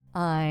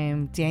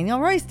I'm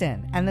Danielle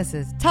Royston, and this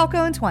is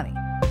Telco in 20.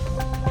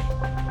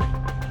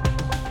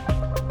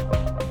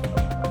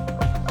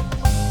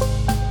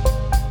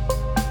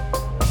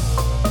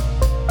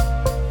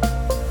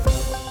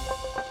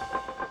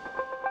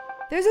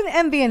 There's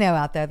an MVNO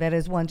out there that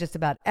has won just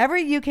about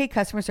every UK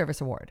customer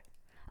service award.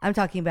 I'm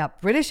talking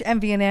about British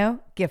MVNO,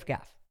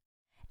 giffgaff.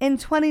 In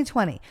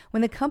 2020,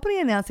 when the company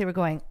announced they were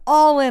going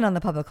all in on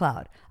the public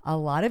cloud, a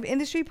lot of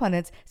industry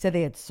pundits said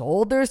they had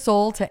sold their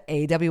soul to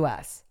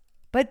AWS.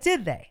 But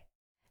did they?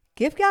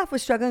 giffgaff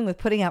was struggling with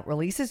putting out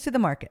releases to the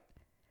market.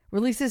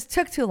 Releases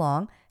took too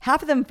long,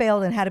 half of them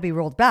failed and had to be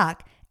rolled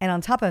back, and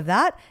on top of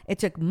that, it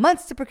took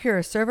months to procure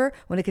a server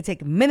when it could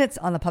take minutes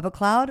on the public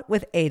cloud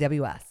with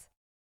AWS.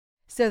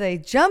 So they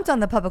jumped on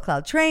the public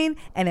cloud train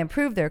and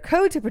improved their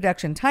code to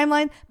production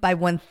timeline by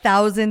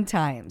 1,000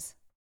 times.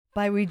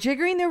 By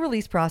rejiggering their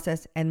release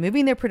process and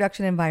moving their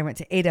production environment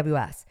to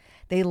AWS,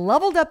 they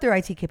leveled up their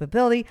IT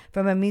capability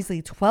from a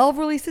measly 12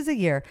 releases a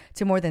year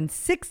to more than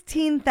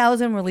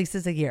 16,000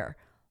 releases a year.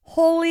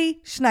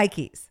 Holy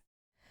shnikes.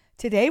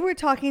 Today we're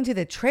talking to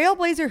the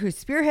trailblazer who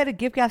spearheaded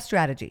giffgaff's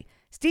strategy,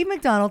 Steve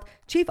McDonald,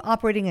 Chief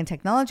Operating and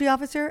Technology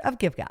Officer of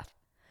giffgaff.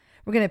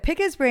 We're going to pick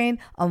his brain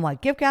on why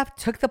giffgaff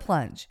took the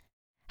plunge,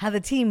 how the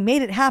team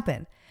made it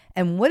happen,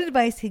 and what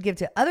advice he'd give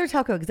to other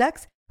telco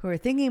execs who are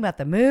thinking about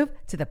the move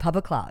to the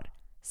public cloud.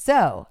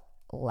 So,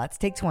 let's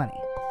take 20.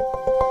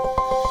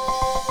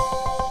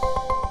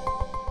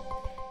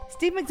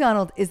 Steve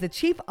McDonald is the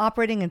Chief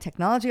Operating and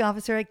Technology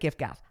Officer at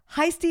giffgaff.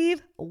 Hi,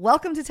 Steve.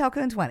 Welcome to Telco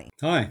in 20.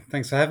 Hi,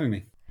 thanks for having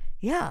me.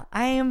 Yeah,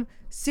 I am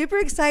super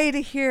excited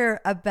to hear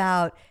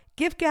about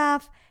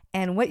giffgaff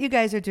and what you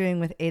guys are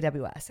doing with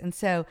AWS. And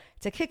so,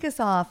 to kick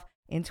us off,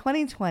 in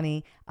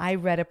 2020, I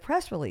read a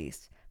press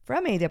release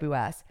from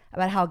AWS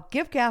about how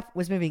giffgaff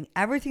was moving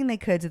everything they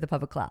could to the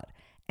public cloud.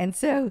 And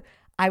so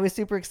I was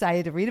super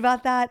excited to read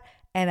about that.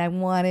 And I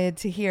wanted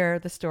to hear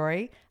the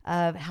story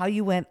of how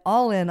you went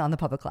all in on the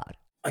public cloud.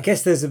 I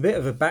guess there's a bit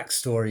of a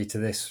backstory to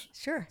this.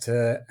 Sure.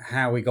 To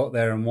how we got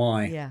there and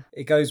why. Yeah.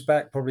 It goes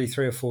back probably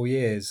 3 or 4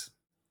 years.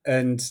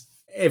 And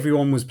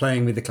everyone was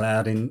playing with the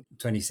cloud in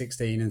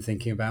 2016 and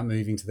thinking about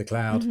moving to the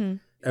cloud. Mm-hmm.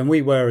 And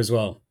we were as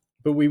well.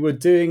 But we were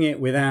doing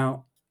it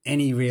without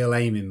any real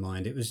aim in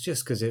mind. It was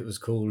just because it was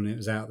cool and it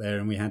was out there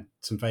and we had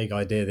some vague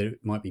idea that it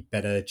might be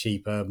better,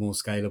 cheaper, more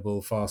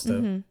scalable, faster.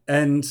 Mm-hmm.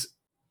 And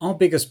our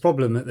biggest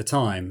problem at the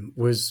time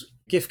was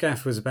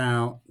giffgaff was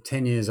about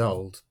 10 years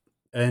old.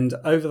 And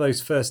over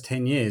those first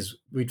 10 years,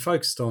 we'd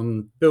focused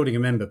on building a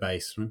member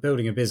base,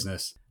 building a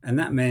business. And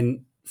that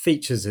meant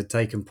features had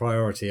taken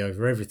priority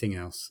over everything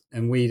else.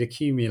 And we'd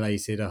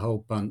accumulated a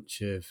whole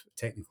bunch of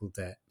technical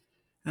debt.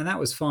 And that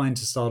was fine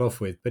to start off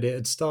with, but it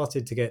had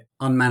started to get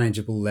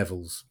unmanageable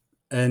levels.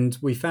 And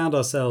we found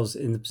ourselves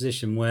in the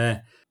position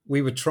where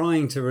we were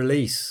trying to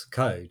release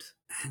code,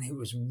 and it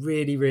was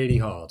really, really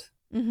hard.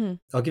 Mm-hmm.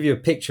 I'll give you a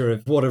picture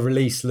of what a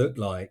release looked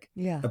like.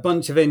 Yeah. A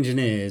bunch of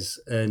engineers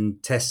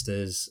and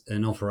testers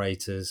and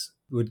operators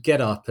would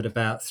get up at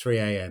about 3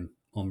 a.m.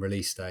 on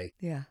release day.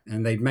 Yeah.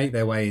 And they'd make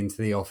their way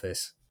into the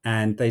office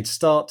and they'd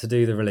start to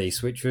do the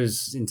release, which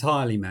was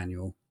entirely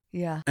manual.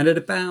 Yeah. And at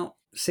about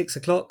 6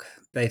 o'clock,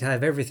 they'd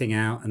have everything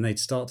out and they'd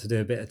start to do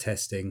a bit of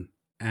testing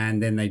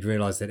and then they'd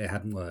realise that it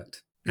hadn't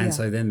worked. And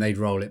so then they'd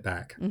roll it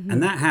back. Mm-hmm.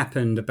 And that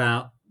happened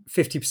about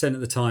 50%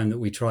 of the time that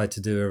we tried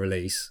to do a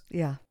release.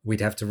 Yeah.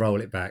 We'd have to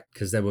roll it back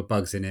because there were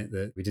bugs in it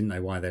that we didn't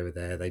know why they were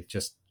there. They'd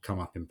just come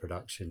up in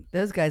production.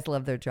 Those guys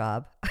love their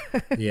job.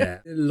 Yeah.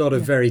 A lot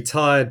of very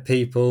tired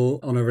people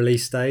on a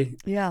release day.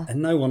 Yeah.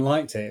 And no one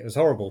liked it. It was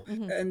horrible.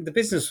 Mm-hmm. And the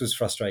business was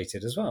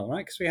frustrated as well,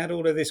 right? Because we had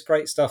all of this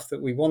great stuff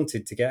that we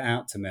wanted to get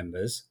out to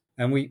members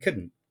and we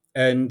couldn't.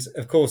 And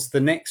of course,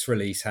 the next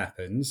release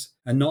happens.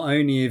 And not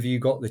only have you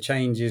got the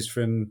changes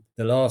from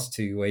the last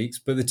 2 weeks,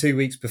 but the 2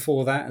 weeks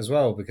before that as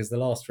well, because the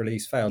last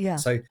release failed. Yeah.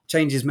 So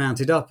changes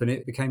mounted up and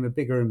it became a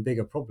bigger and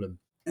bigger problem.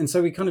 And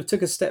so we kind of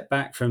took a step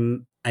back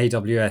from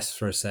AWS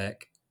for a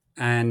sec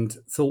and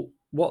thought,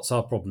 what's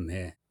our problem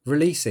here?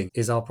 Releasing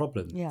is our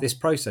problem. Yeah. This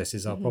process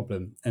is our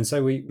problem. And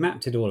so we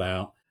mapped it all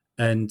out.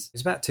 And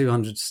it's about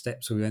 200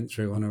 steps we went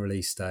through on a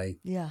release day.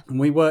 Yeah. And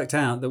we worked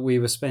out that we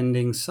were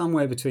spending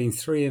somewhere between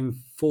 3,000 and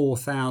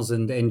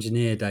 4,000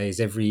 engineer days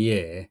every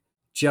year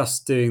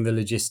just doing the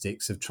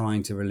logistics of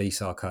trying to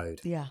release our code.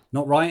 Yeah.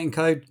 Not writing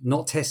code,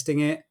 not testing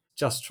it,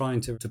 just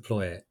trying to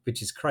deploy it,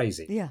 which is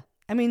crazy. Yeah.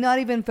 I mean, not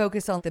even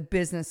focus on the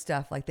business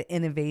stuff, like the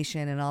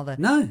innovation and all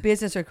the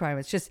business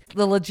requirements, just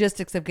the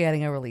logistics of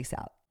getting a release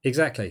out.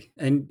 Exactly.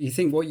 And you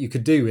think what you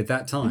could do with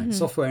that time,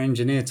 software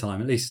engineer time,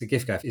 at least the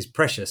giffgaff, is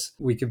precious.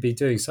 We could be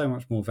doing so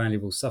much more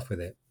valuable stuff with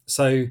it.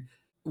 So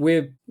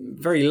we're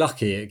very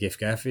lucky at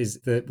giffgaff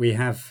is that we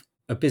have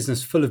a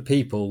business full of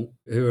people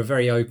who are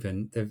very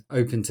open. They're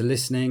open to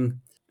listening.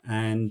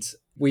 And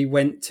we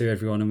went to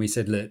everyone and we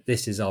said, look,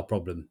 this is our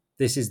problem.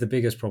 This is the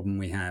biggest problem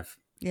we have.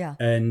 Yeah.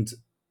 And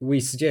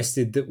we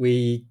suggested that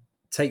we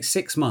take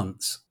 6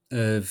 months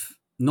of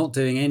not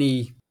doing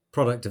any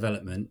product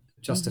development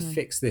just to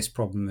fix this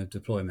problem of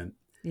deployment.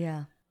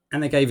 Yeah.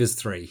 And they gave us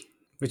 3.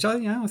 which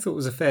I thought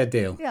was a fair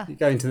deal. Yeah. You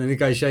go into the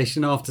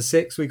negotiation after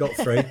 6, we got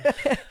 3.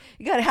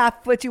 You got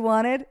half what you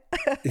wanted.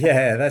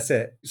 Yeah, that's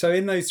it. So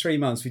in those 3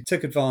 months, we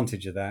took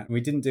advantage of that. We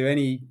didn't do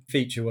any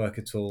feature work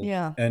at all.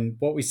 Yeah. And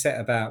what we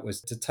set about was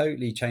to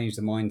totally change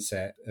the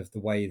mindset of the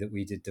way that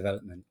we did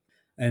development.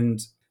 And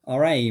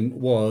our aim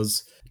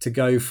was to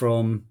go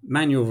from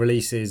manual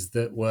releases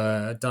that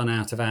were done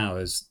out of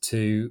hours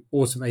to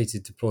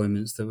automated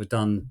deployments that were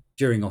done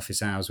during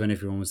office hours when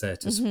everyone was there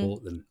to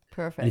support them.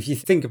 Perfect. And if you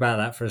think about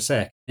that for a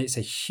sec, it's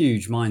a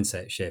huge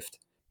mindset shift.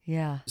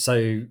 Yeah.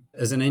 So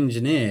as an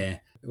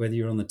engineer, whether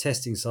you're on the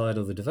testing side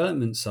or the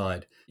development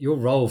side, your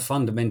role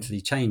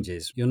fundamentally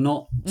changes. You're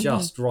not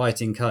just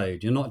writing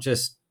code. You're not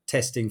just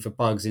testing for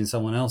bugs in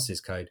someone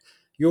else's code.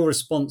 You're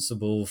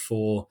responsible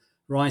for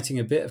writing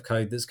a bit of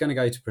code that's going to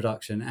go to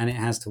production, and it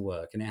has to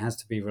work, and it has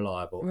to be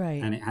reliable,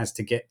 Right. and it has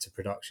to get to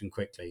production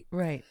quickly.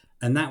 Right.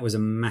 And that was a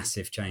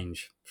massive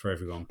change for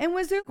everyone. And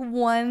was there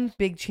one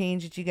big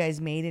change that you guys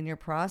made in your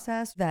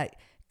process that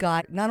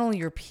got not only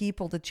your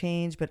people to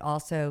change, but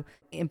also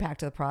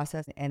impacted the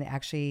process and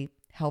actually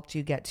helped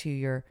you get to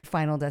your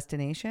final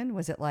destination?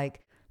 Was it like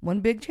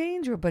one big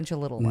change or a bunch of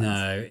little ones?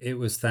 No, it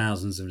was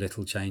thousands of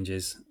little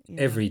changes.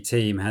 Yeah. Every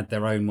team had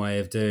their own way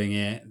of doing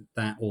it.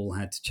 That all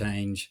had to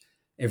change.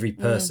 Every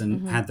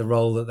person had the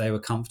role that they were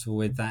comfortable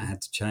with. That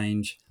had to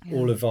change. Yeah.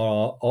 All of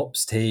our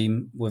ops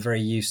team were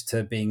very used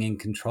to being in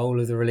control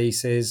of the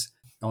releases.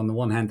 On the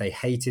one hand, they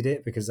hated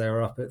it because they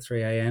were up at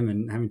 3 a.m.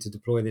 and having to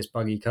deploy this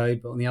buggy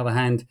code. But on the other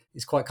hand,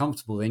 it's quite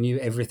comfortable. They knew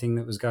everything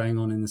that was going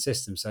on in the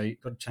system. So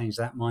you've got to change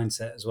that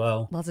mindset as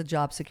well. Lots of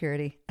job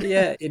security.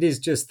 Yeah, it is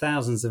just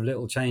thousands of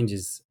little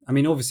changes. I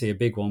mean, obviously a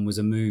big one was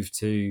a move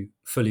to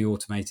fully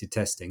automated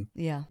testing.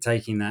 Yeah.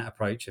 Taking that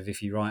approach of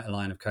if you write a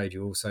line of code,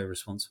 you're also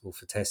responsible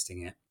for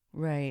testing it.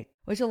 Right.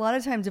 Which a lot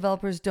of times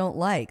developers don't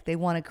like. They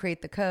want to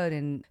create the code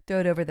and throw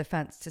it over the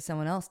fence to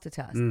someone else to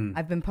test.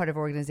 I've been part of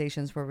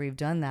organizations where we've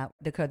done that.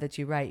 The code that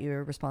you write,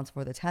 you're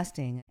responsible for the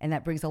testing. And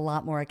that brings a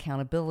lot more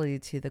accountability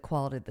to the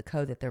quality of the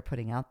code that they're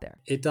putting out there.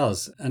 It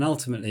does. And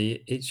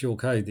ultimately, it's your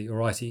code that you're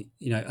writing.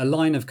 You know, a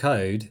line of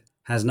code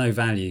has no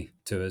value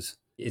to us.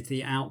 It's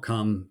the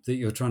outcome that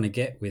you're trying to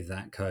get with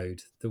that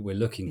code that we're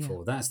looking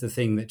for. That's the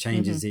thing that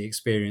changes the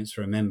experience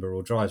for a member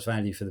or drives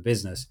value for the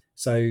business.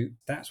 So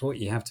that's what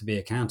you have to be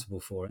accountable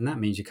for. And that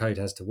means your code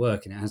has to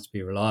work and it has to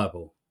be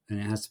reliable and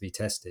it has to be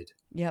tested.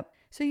 Yep.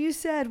 So you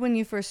said when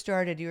you first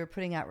started, you were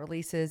putting out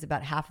releases,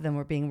 about half of them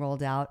were being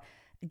rolled out.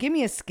 Give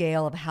me a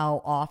scale of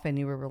how often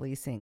you were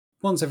releasing.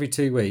 Once every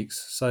 2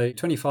 weeks. So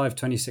 25,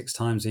 26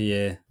 times a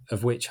year,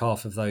 of which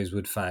half of those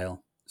would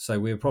fail. So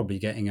we were probably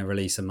getting a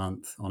release a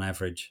month on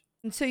average.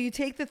 And so you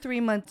take the 3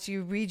 months,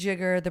 you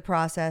rejigger the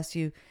process,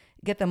 you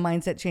get the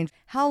mindset change.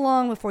 How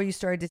long before you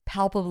started to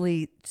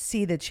palpably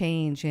see the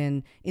change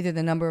in either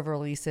the number of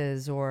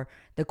releases or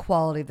the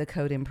quality of the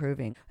code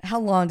improving? How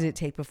long did it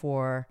take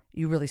before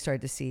you really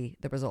started to see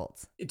the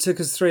results? It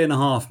took us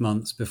 3.5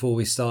 months before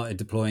we started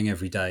deploying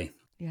every day.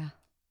 Yeah.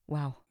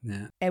 Wow.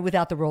 Yeah. And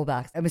without the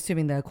rollbacks, I'm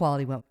assuming the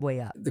quality went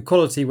way up. The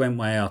quality went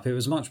way up. It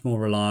was much more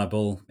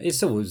reliable. It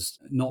still was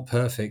not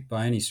perfect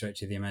by any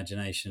stretch of the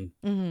imagination,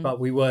 but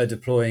we were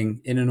deploying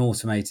in an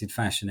automated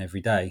fashion every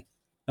day.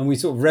 And we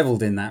sort of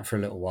reveled in that for a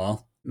little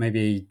while,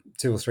 maybe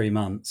 2 or 3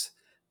 months,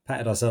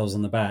 patted ourselves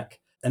on the back.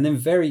 And then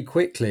very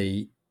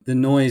quickly, the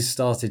noise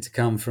started to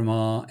come from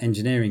our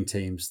engineering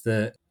teams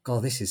that,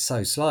 God, this is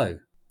so slow.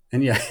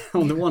 And yeah,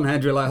 on the one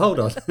hand, we're like, hold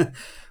on.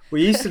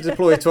 We used to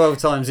deploy 12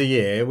 times a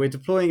year. We're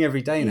deploying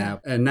every day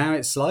now, and now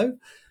it's slow.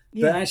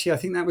 But actually, I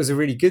think that was a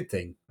really good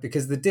thing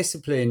because the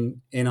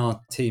discipline in our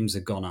teams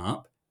had gone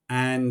up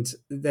and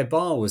their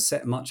bar was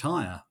set much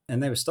higher.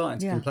 And they were starting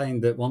to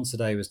complain that once a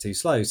day was too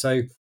slow.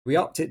 So we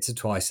upped it to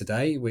twice a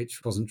day,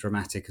 which wasn't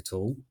dramatic at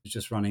all. It was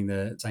just running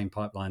the same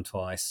pipeline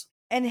twice.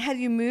 And had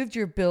you moved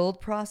your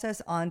build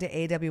process onto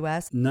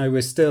AWS? No,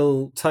 we're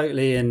still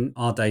totally in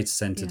our data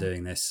center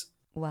doing this.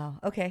 Wow.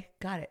 Okay.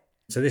 Got it.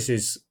 So this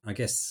is, I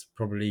guess,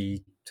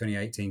 probably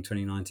 2018,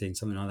 2019,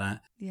 something like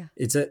that. Yeah.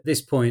 It's at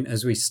this point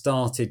as we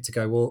started to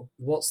go, well,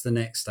 what's the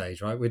next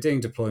stage, right? We're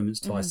doing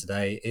deployments twice a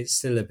day. It's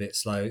still a bit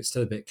slow. It's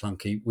still a bit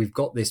clunky. We've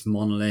got this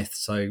monolith,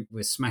 so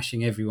we're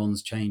smashing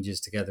everyone's changes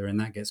together and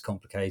that gets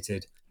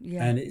complicated.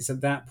 Yeah. And it's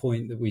at that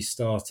point that we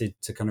started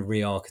to kind of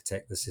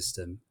re-architect the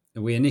system.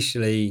 And we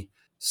initially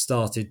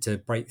started to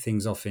break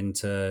things off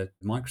into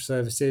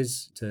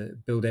microservices, to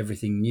build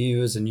everything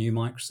new as a new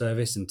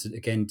microservice and to,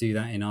 again, do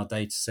that in our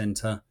data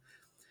center.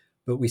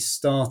 But we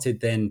started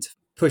then to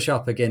push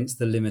up against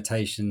the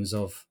limitations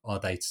of our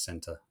data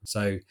center.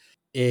 So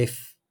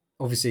if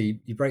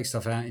obviously you break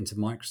stuff out into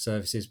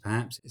microservices,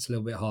 perhaps it's a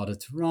little bit harder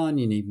to run,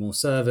 you need more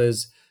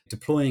servers.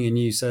 Deploying a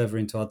new server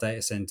into our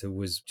data center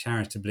was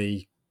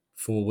charitably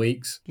 4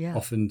 weeks,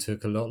 often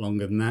took a lot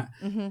longer than that.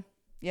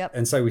 Yep.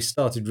 And so we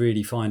started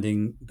really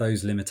finding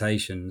those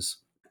limitations.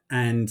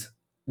 And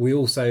we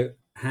also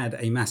had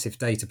a massive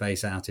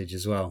database outage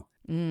as well.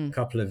 A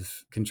couple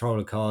of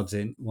controller cards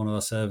in one of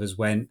our servers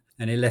went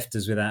and it left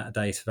us without a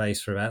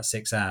database for about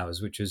 6 hours,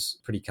 which was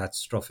pretty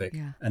catastrophic.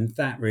 Yeah. And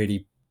that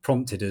really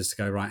prompted us to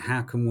go, right,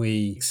 how can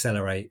we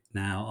accelerate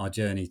now our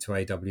journey to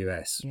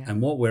AWS? Yeah.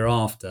 And what we're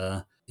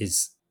after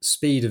is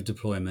speed of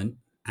deployment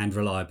and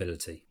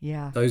reliability.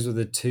 Yeah. Those were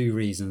the two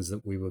reasons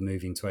that we were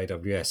moving to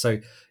AWS. So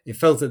it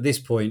felt at this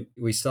point,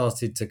 we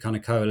started to kind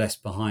of coalesce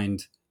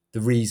behind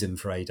the reason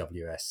for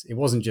AWS. It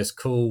wasn't just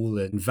cool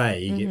and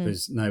vague. It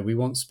was, no, we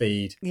want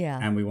speed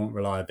and we want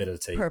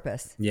reliability.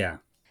 Purpose. Yeah.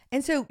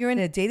 And so you're in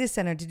a data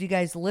center. Did you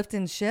guys lift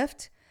and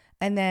shift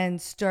and then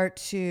start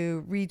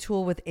to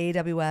retool with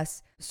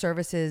AWS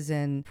services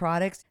and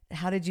products?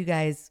 How did you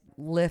guys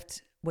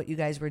lift what you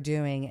guys were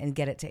doing and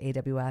get it to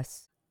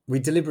AWS? We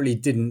deliberately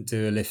didn't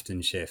do a lift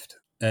and shift.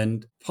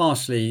 And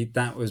partially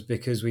that was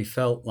because we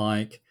felt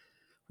like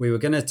we were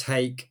going to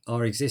take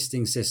our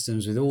existing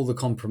systems with all the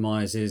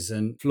compromises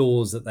and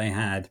flaws that they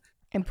had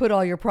and put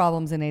all your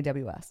problems in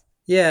AWS.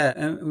 Yeah,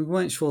 and we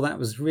weren't sure that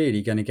was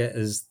really going to get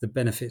us the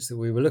benefits that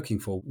we were looking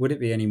for. Would it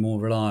be any more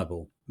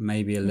reliable?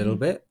 Maybe a little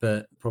bit,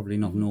 but probably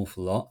not an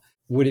awful lot.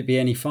 Would it be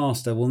any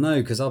faster? Well,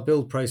 no, because our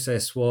build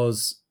process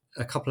was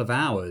a couple of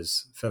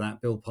hours for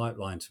that build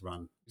pipeline to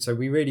run. So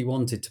we really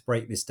wanted to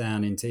break this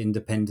down into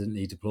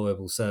independently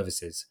deployable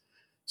services.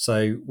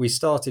 So we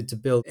started to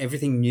build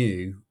everything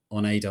new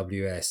on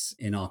AWS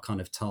in our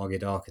kind of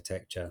target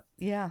architecture.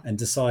 Yeah. And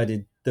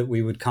decided that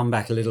we would come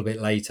back a little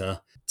bit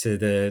later to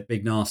the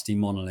big nasty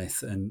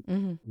monolith,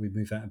 and we'd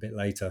move that a bit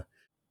later.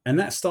 And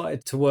that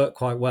started to work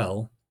quite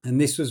well. And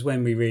this was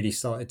when we really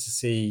started to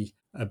see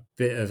a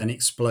bit of an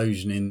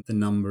explosion in the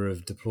number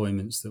of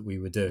deployments that we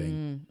were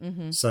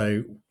doing.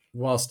 So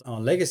whilst our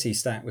legacy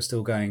stack was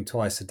still going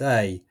twice a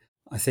day,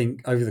 I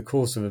think over the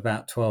course of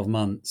about 12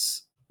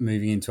 months,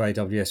 moving into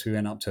AWS, we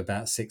went up to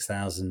about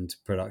 6,000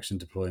 production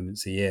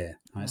deployments a year.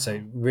 Right? Wow.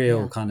 So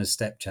real kind of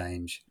step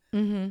change.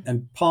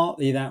 And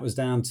partly that was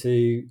down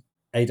to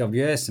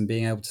AWS and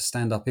being able to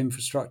stand up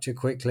infrastructure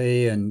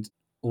quickly and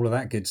all of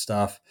that good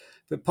stuff.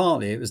 But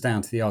partly it was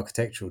down to the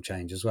architectural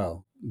change as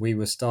well. We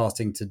were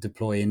starting to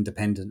deploy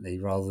independently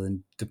rather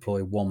than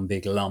deploy one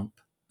big lump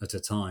at a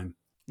time.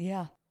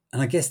 Yeah.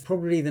 And I guess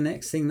probably the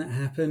next thing that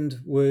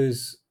happened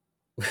was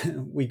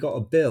we got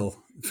a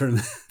bill from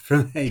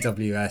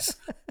AWS.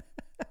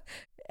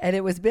 And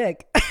it was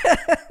big.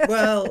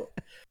 Well,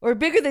 or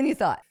bigger than you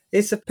thought.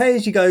 It's a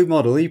pay-as-you-go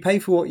model. You pay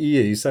for what you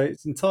use, so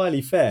it's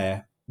entirely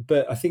fair.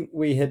 But I think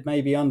we had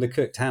maybe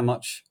undercooked how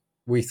much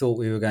we thought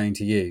we were going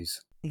to use.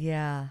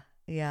 Yeah,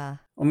 yeah.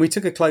 And we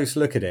took a close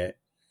look at it,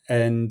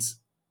 and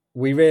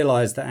we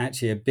realised that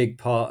actually a big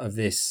part of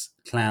this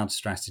cloud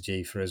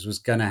strategy for us was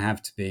going to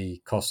have to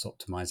be cost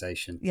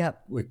optimization.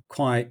 Yep. We're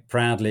quite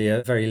proudly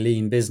a very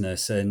lean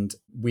business, and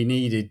we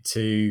needed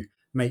to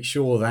make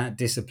sure that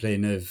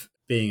discipline of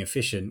being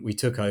efficient, we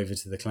took over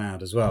to the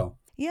cloud as well.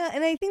 Yeah,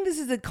 and I think this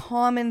is a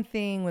common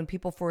thing when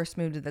people first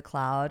move to the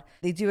cloud.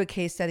 They do a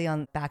case study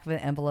on the back of an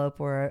envelope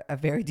or a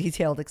very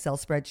detailed Excel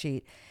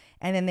spreadsheet,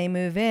 and then they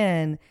move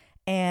in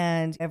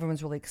and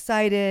everyone's really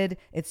excited.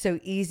 It's so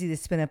easy to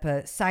spin up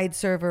a side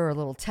server or a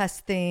little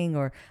test thing,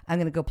 or I'm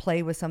going to go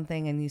play with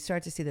something, and you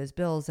start to see those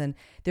bills, and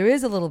there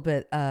is a little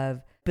bit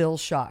of bill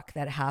shock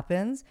that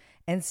happens.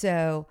 And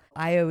so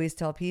I always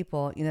tell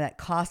people, that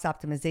cost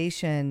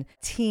optimization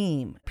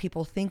team,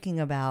 people thinking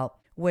about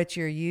what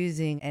you're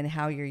using and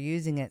how you're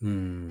using it,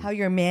 how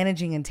you're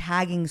managing and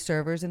tagging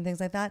servers and things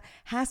like that,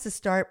 has to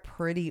start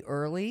pretty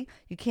early.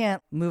 You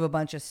can't move a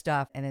bunch of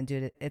stuff and then do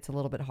it. It's a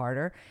little bit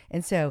harder.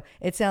 And so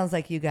it sounds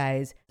like you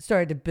guys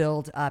started to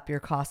build up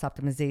your cost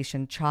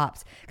optimization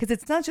chops, because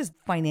it's not just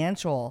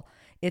financial.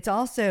 It's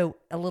also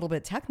a little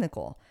bit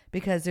technical,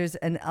 because there's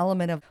an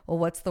element of, well,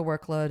 what's the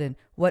workload and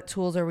what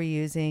tools are we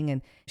using,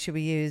 and should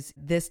we use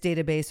this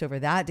database over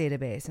that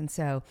database? And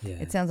so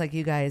It sounds like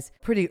you guys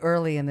pretty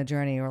early in the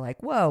journey were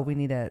like, whoa, we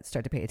need to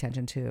start to pay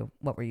attention to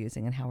what we're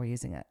using and how we're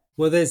using it.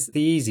 Well, there's the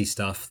easy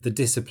stuff, the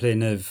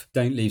discipline of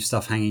don't leave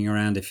stuff hanging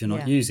around if you're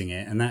not using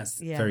it. And that's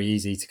very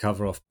easy to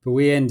cover off. But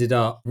we ended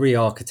up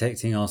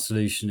re-architecting our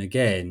solution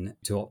again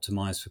to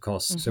optimize for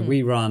costs. So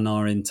we run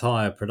our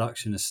entire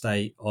production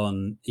estate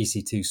on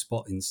EC2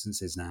 spot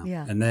instances now.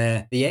 Yeah. And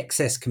they're the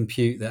excess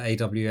compute that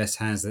AWS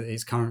has that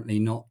it's currently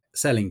not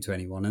selling to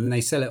anyone. And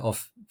they sell it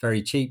off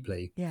very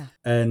cheaply. Yeah.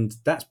 And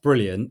that's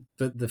brilliant.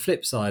 But the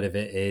flip side of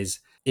it is,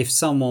 if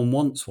someone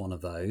wants one of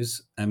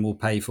those and will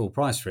pay full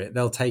price for it,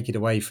 they'll take it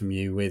away from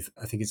you with,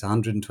 I think it's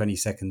 120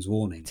 seconds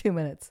warning. 2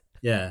 minutes.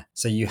 Yeah.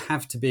 So you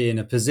have to be in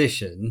a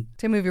position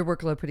to move your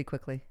workload pretty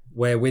quickly,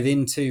 where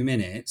within 2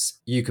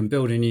 minutes, you can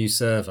build a new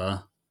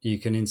server, you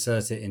can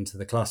insert it into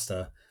the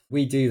cluster.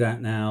 We do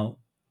that now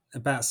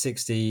about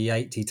 60,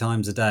 80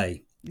 times a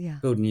day. Yeah.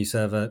 Build a new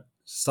server,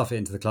 stuff it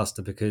into the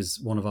cluster because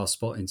one of our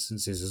spot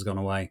instances has gone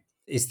away.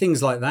 It's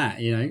things like that,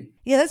 Yeah,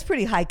 that's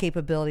pretty high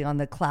capability on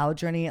the cloud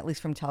journey, at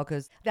least from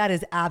telcos. That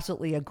is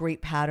absolutely a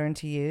great pattern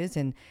to use.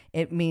 And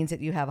it means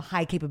that you have a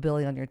high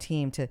capability on your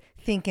team to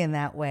think in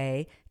that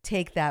way,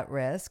 take that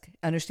risk,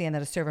 understand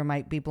that a server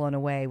might be blown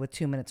away with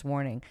 2 minutes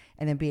warning,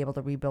 and then be able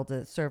to rebuild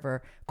the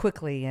server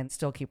quickly and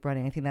still keep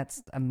running. I think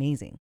that's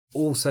amazing.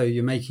 Also,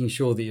 you're making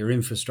sure that your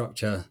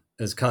infrastructure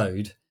as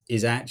code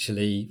is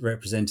actually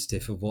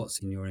representative of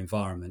what's in your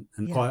environment.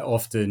 And quite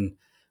often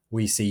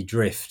we see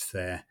drift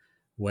there,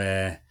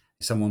 where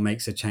someone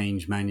makes a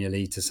change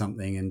manually to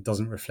something and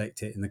doesn't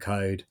reflect it in the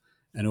code,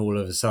 and all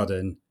of a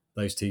sudden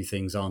those two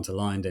things aren't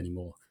aligned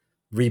anymore.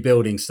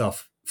 Rebuilding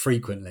stuff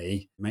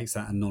frequently makes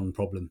that a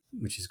non-problem,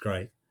 which is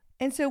great.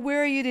 And so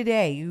where are you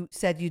today? You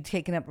said you'd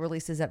taken up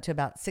releases up to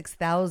about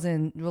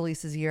 6,000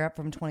 releases a year, up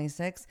from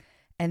 26.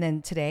 And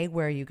then today,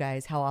 where are you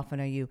guys? How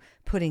often are you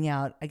putting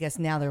out, I guess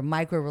now they're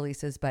micro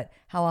releases, but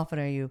how often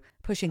are you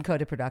pushing code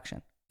to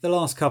production? The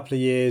last couple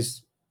of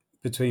years,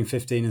 between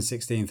 15 and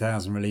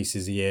 16,000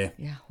 releases a year.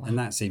 Yeah, wow. And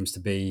that seems to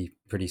be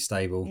pretty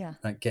stable. Yeah.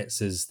 That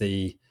gets us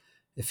the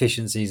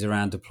efficiencies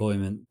around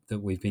deployment that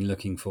we've been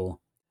looking for.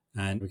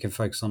 And we can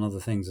focus on other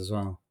things as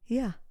well.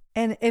 Yeah.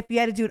 And if you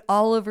had to do it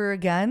all over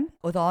again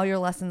with all your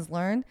lessons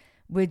learned,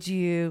 would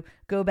you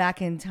go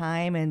back in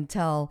time and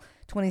tell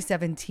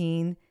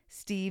 2017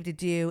 Steve to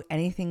do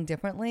anything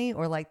differently?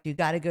 Or like, you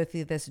got to go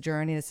through this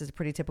journey. This is a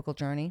pretty typical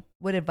journey.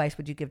 What advice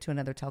would you give to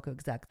another telco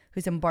exec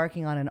who's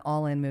embarking on an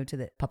all-in move to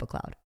the public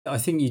cloud? I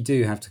think you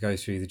do have to go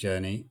through the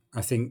journey.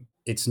 I think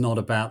it's not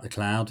about the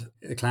cloud.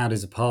 The cloud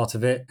is a part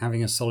of it.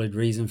 Having a solid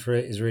reason for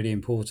it is really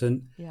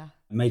important. Yeah.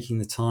 Making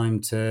the time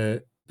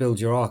to build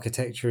your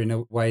architecture in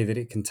a way that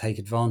it can take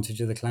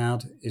advantage of the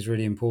cloud is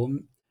really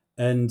important.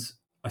 And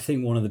I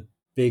think one of the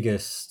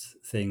biggest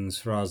things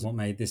for us, what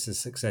made this a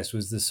success,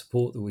 was the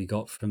support that we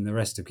got from the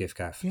rest of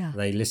giffgaff. Yeah.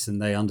 They listened,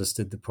 they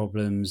understood the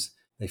problems,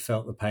 they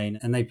felt the pain,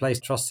 and they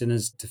placed trust in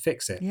us to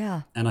fix it.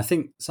 Yeah. And I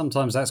think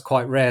sometimes that's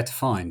quite rare to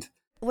find.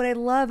 What I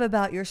love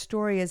about your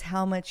story is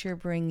how much you're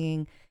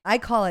bringing, I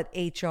call it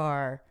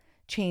HR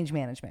change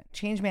management.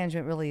 Change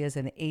management really is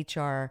an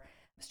HR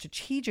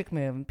strategic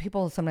move.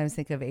 People sometimes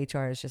think of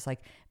HR as just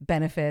like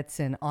benefits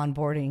and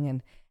onboarding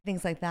and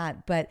things like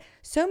that. But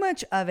so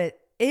much of it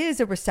is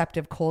a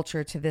receptive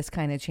culture to this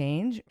kind of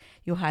change.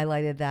 You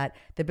highlighted that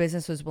the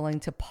business was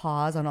willing to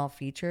pause on all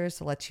features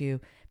to let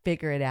you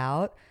figure it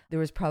out. There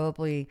was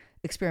probably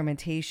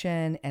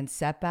experimentation and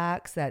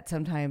setbacks that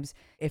sometimes,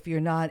 if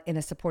you're not in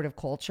a supportive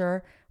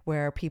culture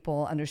where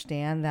people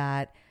understand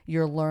that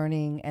you're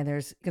learning and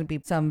there's going to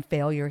be some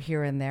failure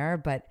here and there,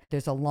 but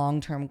there's a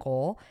long-term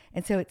goal.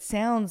 And so it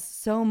sounds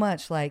so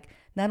much like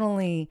not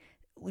only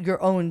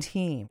your own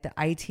team, the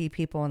IT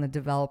people and the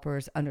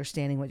developers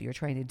understanding what you're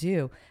trying to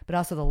do, but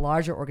also the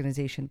larger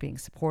organization being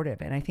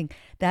supportive. And I think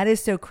that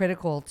is so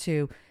critical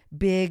to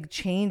big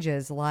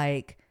changes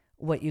like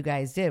what you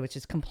guys did, which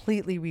is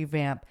completely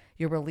revamp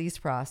your release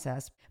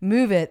process,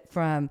 move it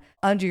from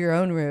under your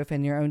own roof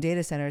and your own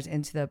data centers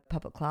into the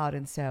public cloud.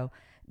 And so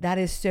that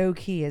is so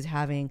key, is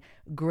having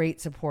great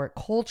support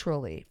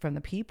culturally from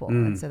the people.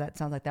 And so that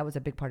sounds like that was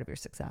a big part of your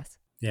success.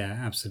 Yeah,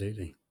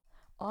 absolutely.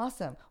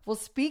 Awesome. Well,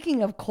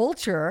 speaking of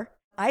culture,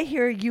 I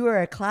hear you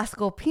are a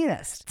classical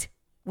pianist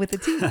with a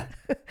T.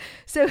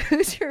 So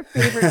who's your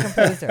favorite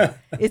composer?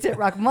 Is it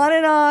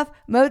Rachmaninoff,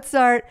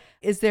 Mozart?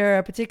 Is there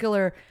a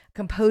particular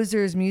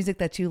composer's music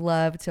that you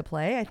love to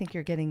play? I think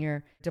you're getting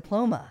your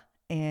diploma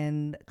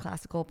in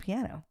classical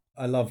piano.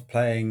 I love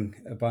playing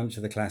a bunch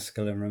of the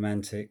classical and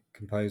romantic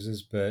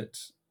composers, but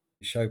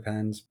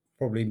Chopin's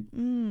probably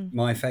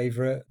my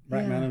favorite.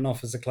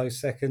 Rachmaninoff is a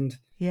close second.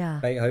 Yeah.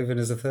 Beethoven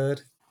is a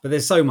third. But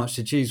there's so much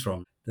to choose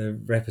from. The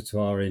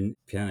repertoire in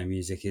piano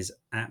music is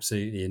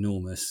absolutely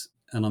enormous.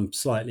 And I'm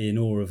slightly in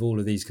awe of all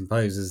of these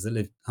composers that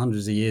lived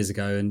hundreds of years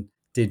ago and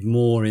did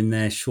more in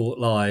their short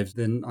lives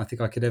than I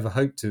think I could ever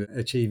hope to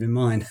achieve in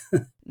mine.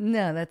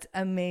 No, that's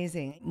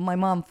amazing. My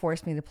mom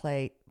forced me to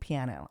play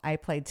piano. I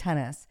played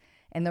tennis.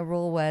 And the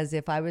rule was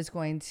if I was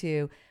going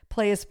to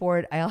play a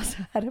sport, I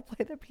also had to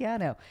play the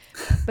piano.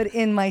 But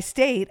in my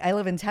state, I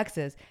live in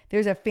Texas,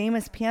 there's a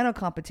famous piano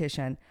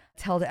competition.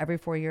 It's held every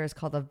 4 years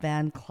called the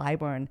Van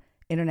Cliburn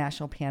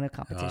International Piano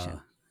Competition.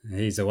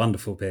 He's a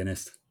wonderful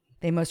pianist.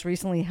 They most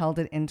recently held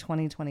it in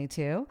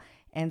 2022.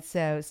 And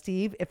so,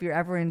 Steve, if you're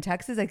ever in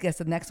Texas, I guess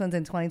the next one's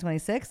in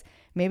 2026,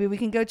 maybe we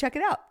can go check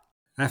it out.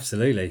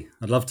 Absolutely.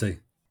 I'd love to.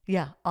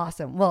 Yeah,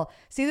 awesome. Well,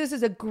 Steve, this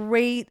is a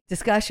great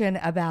discussion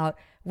about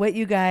what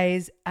you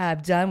guys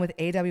have done with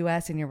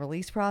AWS in your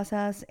release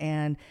process.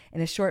 And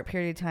in a short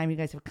period of time, you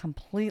guys have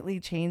completely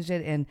changed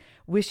it, and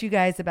wish you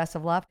guys the best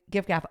of luck.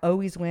 giffgaff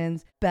always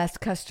wins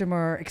best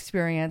customer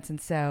experience. And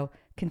so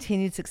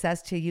continued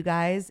success to you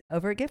guys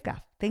over at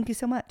giffgaff. Thank you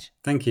so much.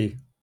 Thank you.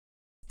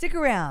 Stick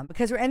around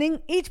because we're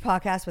ending each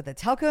podcast with a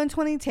Telco in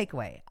 20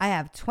 takeaway. I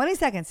have 20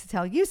 seconds to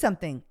tell you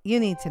something you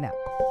need to know.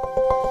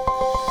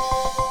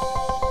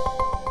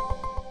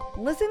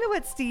 Listen to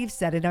what Steve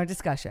said in our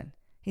discussion.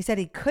 He said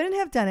he couldn't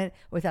have done it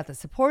without the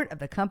support of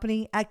the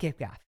company at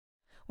giffgaff.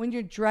 When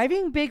you're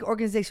driving big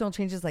organizational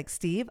changes like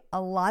Steve,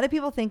 a lot of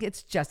people think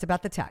it's just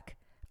about the tech.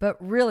 But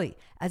really,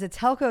 as a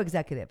telco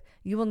executive,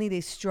 you will need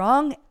a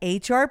strong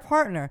HR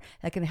partner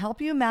that can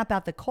help you map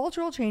out the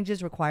cultural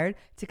changes required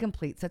to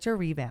complete such a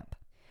revamp.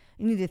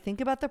 You need to think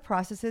about the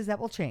processes that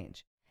will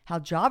change, how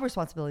job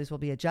responsibilities will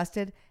be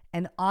adjusted,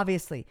 and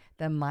obviously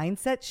the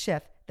mindset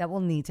shift that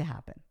will need to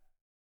happen.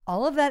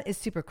 All of that is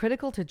super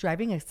critical to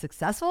driving a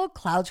successful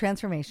cloud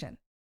transformation.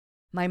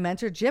 My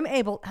mentor, Jim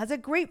Abel, has a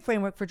great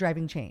framework for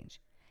driving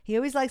change. He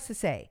always likes to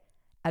say,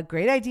 A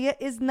great idea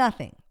is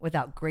nothing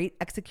without great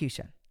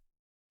execution.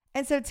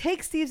 And so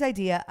take Steve's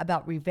idea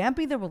about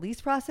revamping the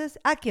release process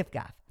at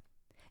giffgaff.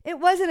 It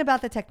wasn't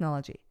about the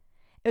technology.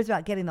 It was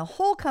about getting the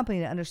whole company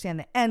to understand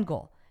the end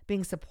goal,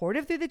 being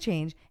supportive through the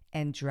change,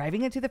 and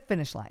driving it to the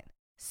finish line.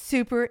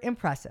 Super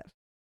impressive.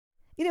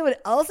 You know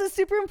what else is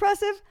super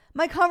impressive?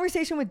 My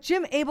conversation with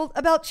Jim Abel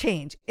about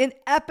change in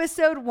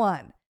episode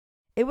 1.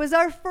 It was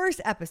our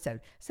first episode,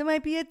 so it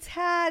might be a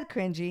tad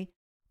cringy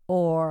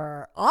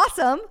or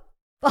awesome.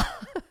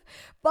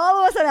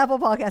 Follow us on Apple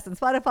Podcasts and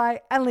Spotify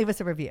and leave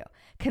us a review.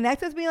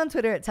 Connect with me on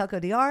Twitter at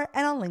TelcoDR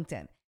and on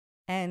LinkedIn.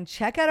 And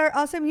check out our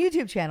awesome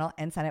YouTube channel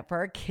and sign up for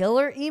our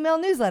killer email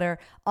newsletter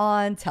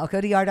on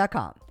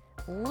telcodr.com.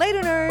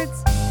 Later,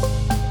 nerds.